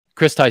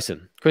Chris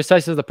Tyson. Chris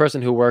Tyson is the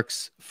person who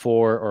works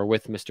for or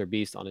with Mr.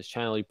 Beast on his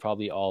channel. You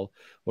probably all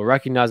will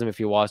recognize him if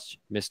you watch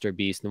Mr.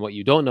 Beast. And what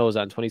you don't know is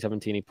that in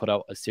 2017, he put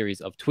out a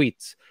series of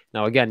tweets.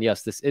 Now, again,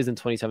 yes, this is in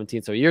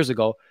 2017, so years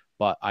ago,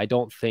 but I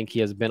don't think he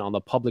has been on the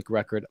public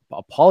record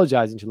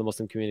apologizing to the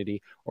Muslim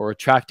community or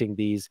retracting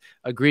these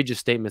egregious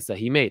statements that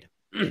he made.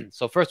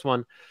 So first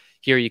one,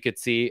 here you could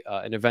see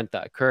an event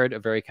that occurred, a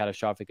very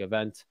catastrophic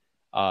event.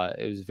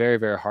 It was very,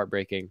 very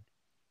heartbreaking.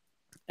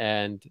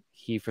 And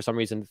he, for some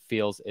reason,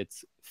 feels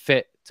it's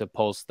fit to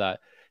post that,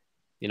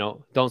 you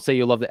know, don't say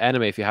you love the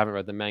anime if you haven't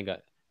read the manga,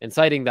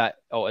 inciting that,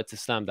 oh, it's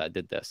Islam that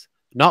did this.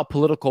 Not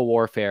political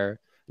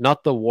warfare,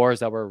 not the wars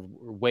that were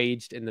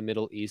waged in the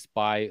Middle East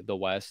by the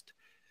West,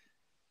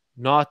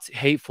 not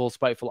hateful,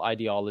 spiteful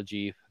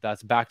ideology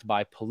that's backed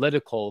by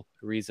political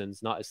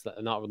reasons, not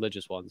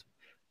religious ones.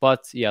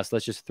 But yes,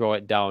 let's just throw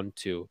it down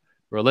to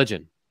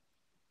religion.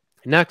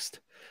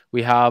 Next,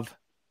 we have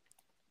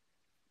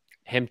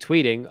him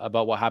tweeting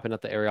about what happened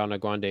at the Ariana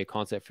Grande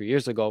concert a few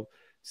years ago,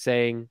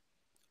 saying,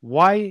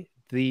 why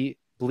the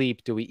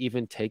bleep do we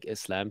even take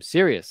Islam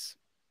serious?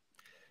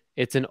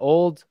 It's an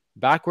old,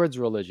 backwards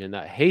religion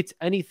that hates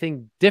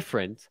anything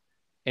different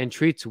and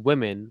treats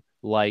women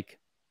like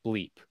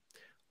bleep.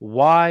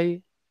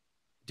 Why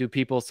do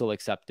people still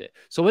accept it?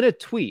 So in a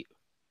tweet,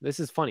 this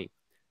is funny,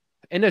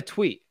 in a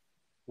tweet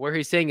where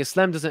he's saying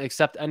Islam doesn't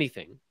accept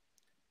anything,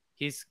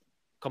 he's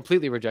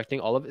completely rejecting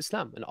all of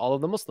Islam and all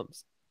of the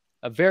Muslims.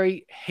 A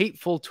very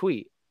hateful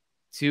tweet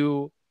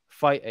to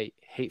fight a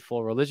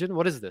hateful religion.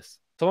 What is this?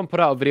 Someone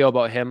put out a video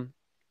about him,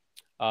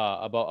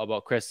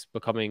 about Chris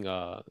becoming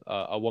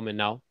a woman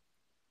now,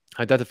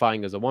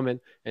 identifying as a woman,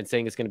 and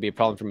saying it's going to be a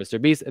problem for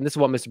Mr. Beast. And this is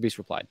what Mr. Beast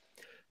replied.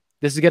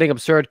 This is getting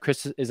absurd.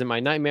 Chris isn't my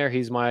nightmare.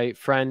 He's my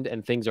friend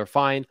and things are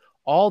fine.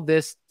 All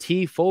this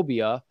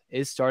T-phobia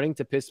is starting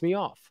to piss me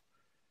off.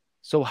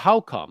 So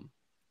how come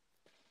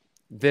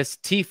this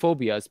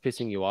T-phobia is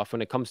pissing you off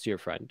when it comes to your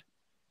friend,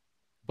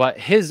 but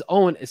his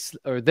own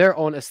or their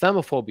own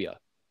Islamophobia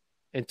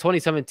in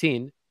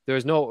 2017, there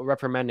was no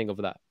reprimanding of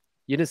that?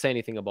 You didn't say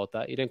anything about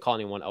that. You didn't call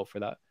anyone out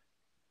for that.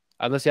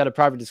 Unless you had a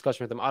private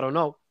discussion with them. I don't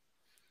know.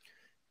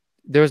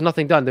 There was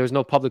nothing done. There was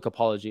no public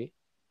apology.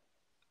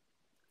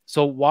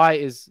 So why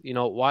is, you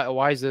know,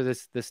 why is there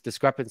this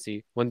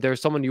discrepancy when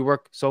there's someone you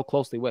work so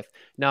closely with?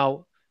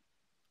 Now,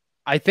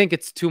 I think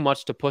it's too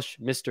much to push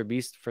Mr.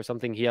 Beast for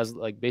something he has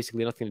like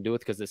basically nothing to do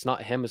with, because it's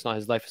not him, it's not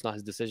his life, it's not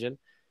his decision.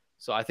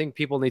 So I think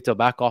people need to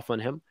back off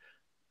on him.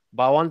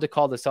 But I wanted to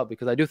call this out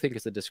because I do think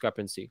it's a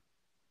discrepancy.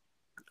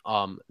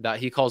 That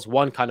he calls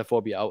one kind of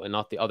phobia out and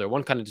not the other,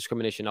 one kind of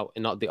discrimination out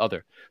and not the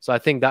other. So I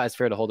think that is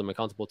fair to hold him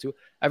accountable to.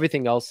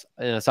 Everything else,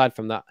 and aside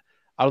from that,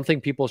 I don't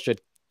think people should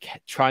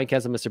try and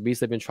cancel Mr. Beast.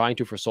 They've been trying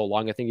to for so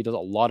long. I think he does a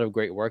lot of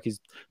great work. He's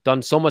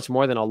done so much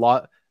more than a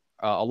lot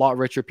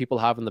richer people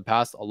have in the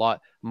past. A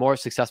lot more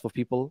successful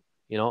people,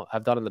 you know,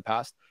 have done in the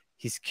past.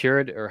 He's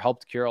cured or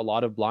helped cure a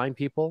lot of blind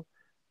people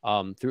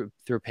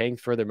through paying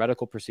for their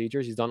medical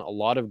procedures. He's done a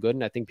lot of good,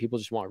 and I think people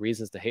just want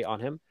reasons to hate on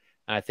him.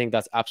 And I think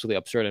that's absolutely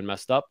absurd and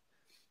messed up.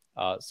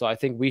 So I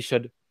think we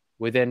should,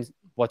 within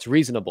what's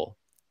reasonable,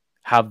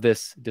 have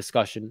this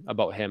discussion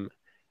about him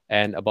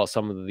and about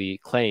some of the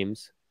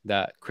claims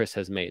that Chris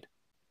has made.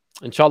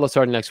 Inshallah,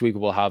 starting next week,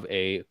 we'll have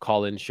a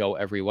call-in show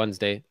every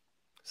Wednesday.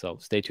 So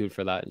stay tuned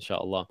for that,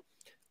 inshallah.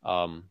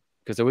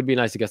 Because it would be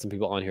nice to get some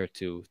people on here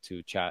to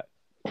chat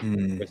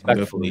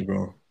respectfully,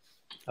 bro,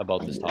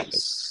 about this topic.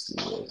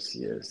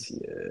 Yes.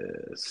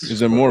 Is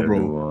there more,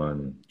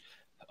 bro?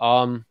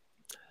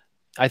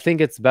 I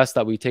think it's best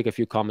that we take a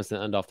few comments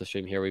and end off the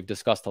stream here. We've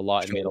discussed a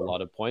lot and made a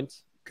lot of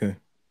points. Okay.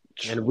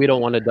 And we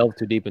don't want to delve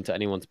too deep into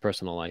anyone's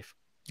personal life.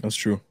 That's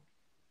true.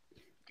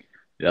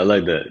 Yeah, I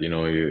like that. You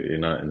know, you're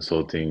not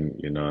insulting,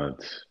 you're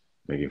not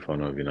making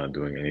fun of, you're not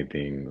doing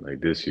anything like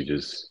this.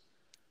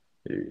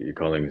 You're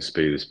calling a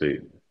spade a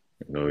spade.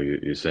 You know,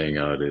 you're saying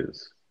how it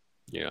is.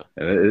 Yeah.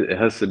 And it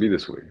has to be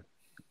this way.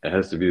 It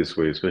has to be this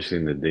way, especially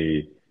in the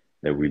day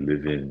that we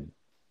live in.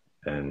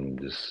 And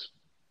just,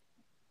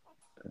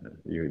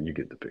 you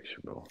get the picture,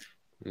 bro.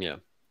 Yeah,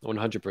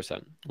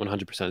 100%.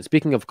 100%.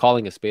 Speaking of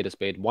calling a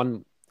spade,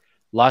 one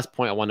last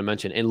point I want to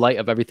mention, in light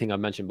of everything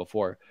I've mentioned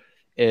before,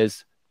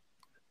 is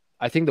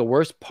I think the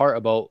worst part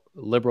about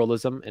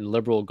liberalism and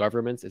liberal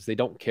governments is they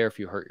don't care if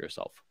you hurt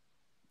yourself.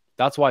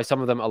 That's why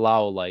some of them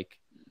allow like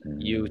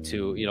you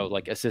to, you know,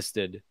 like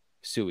assisted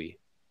sui.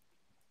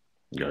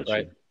 Gotcha.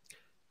 Right?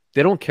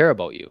 They don't care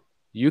about you.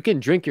 You can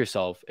drink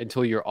yourself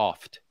until you're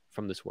offed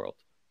from this world.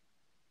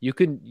 You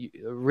can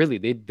really,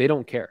 they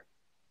don't care.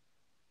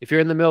 If you're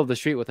in the middle of the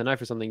street with a knife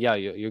or something, yeah,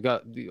 you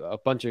got a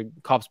bunch of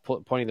cops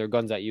pointing their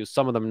guns at you.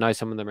 Some of them nice,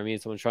 some of them are mean.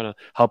 Someone's trying to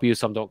help you,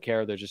 some don't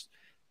care. They're just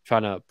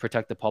trying to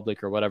protect the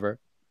public or whatever.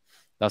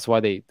 That's why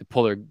they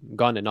pull their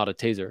gun and not a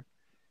taser.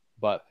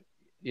 But,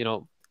 you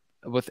know,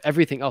 with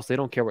everything else, they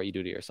don't care what you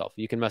do to yourself.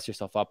 You can mess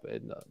yourself up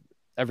in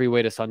every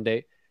way to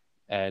Sunday,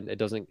 and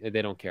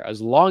they don't care. As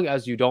long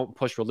as you don't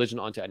push religion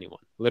onto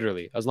anyone,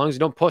 literally, as long as you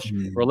don't push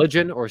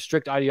religion or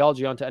strict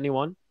ideology onto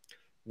anyone,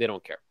 they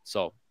don't care.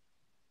 So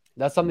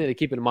That's something to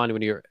keep in mind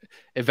when you're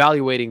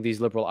evaluating these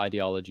liberal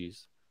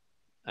ideologies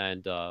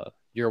and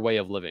your way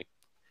of living.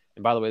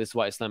 And by the way, this is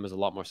why Islam is a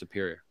lot more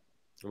superior.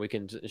 And we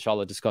can,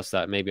 inshallah, discuss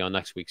that maybe on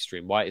next week's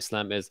stream. Why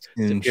Islam is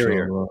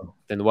superior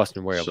than the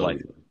Western way of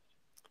life.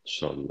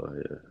 Inshallah,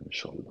 yeah,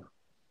 inshallah.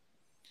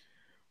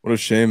 What a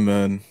shame,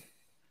 man.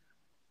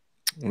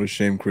 What a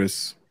shame,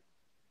 Chris.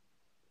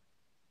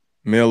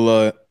 May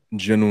Allah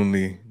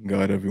genuinely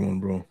guide everyone,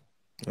 bro.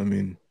 I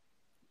mean,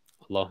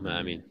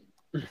 Allahumma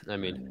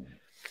ameen.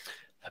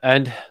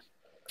 And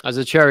as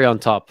a cherry on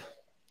top,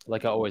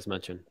 like I always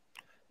mention,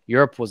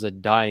 Europe was a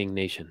dying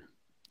nation.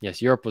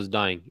 Yes, Europe was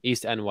dying,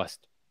 East and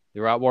West. They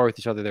were at war with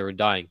each other. They were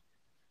dying.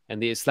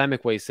 And the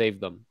Islamic way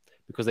saved them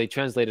because they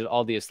translated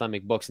all the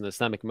Islamic books and the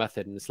Islamic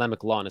method and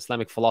Islamic law and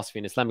Islamic philosophy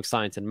and Islamic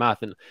science and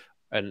math and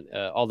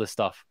all this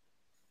stuff.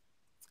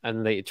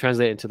 And they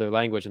translated it into their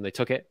language and they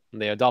took it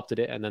and they adopted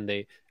it and then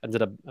they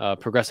ended up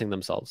progressing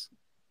themselves.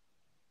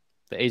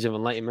 The Age of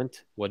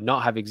Enlightenment would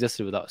not have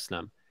existed without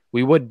Islam.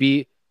 We would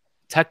be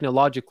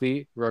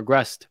technologically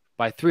regressed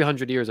by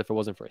 300 years if it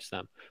wasn't for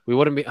Islam. We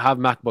wouldn't have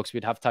MacBooks.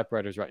 We'd have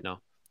typewriters right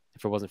now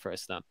if it wasn't for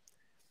Islam.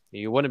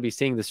 You wouldn't be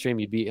seeing the stream.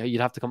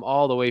 You'd have to come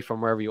all the way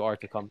from wherever you are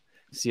to come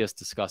see us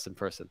discuss in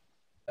person.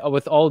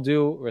 With all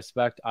due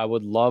respect, I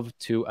would love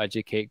to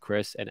educate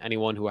Chris and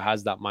anyone who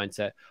has that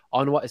mindset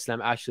on what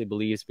Islam actually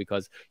believes,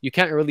 because you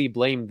can't really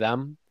blame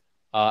them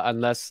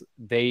unless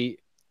they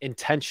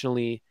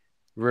intentionally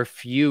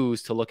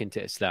refuse to look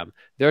into Islam.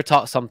 They're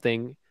taught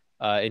something,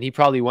 and he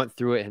probably went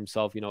through it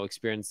himself,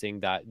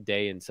 experiencing that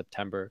day in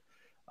September.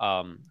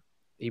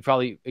 He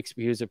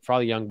was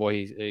probably a young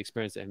boy. He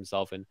experienced it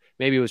himself and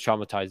maybe he was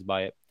traumatized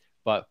by it.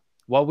 But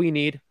what we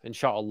need,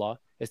 inshallah,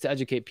 is to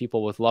educate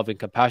people with love and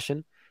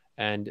compassion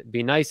and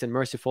be nice and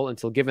merciful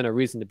until given a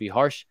reason to be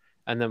harsh.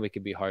 And then we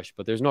could be harsh.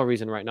 But there's no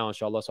reason right now,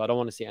 inshallah. So I don't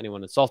want to see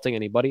anyone insulting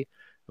anybody.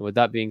 And with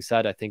that being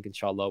said, I think,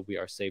 inshallah, we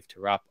are safe to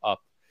wrap up.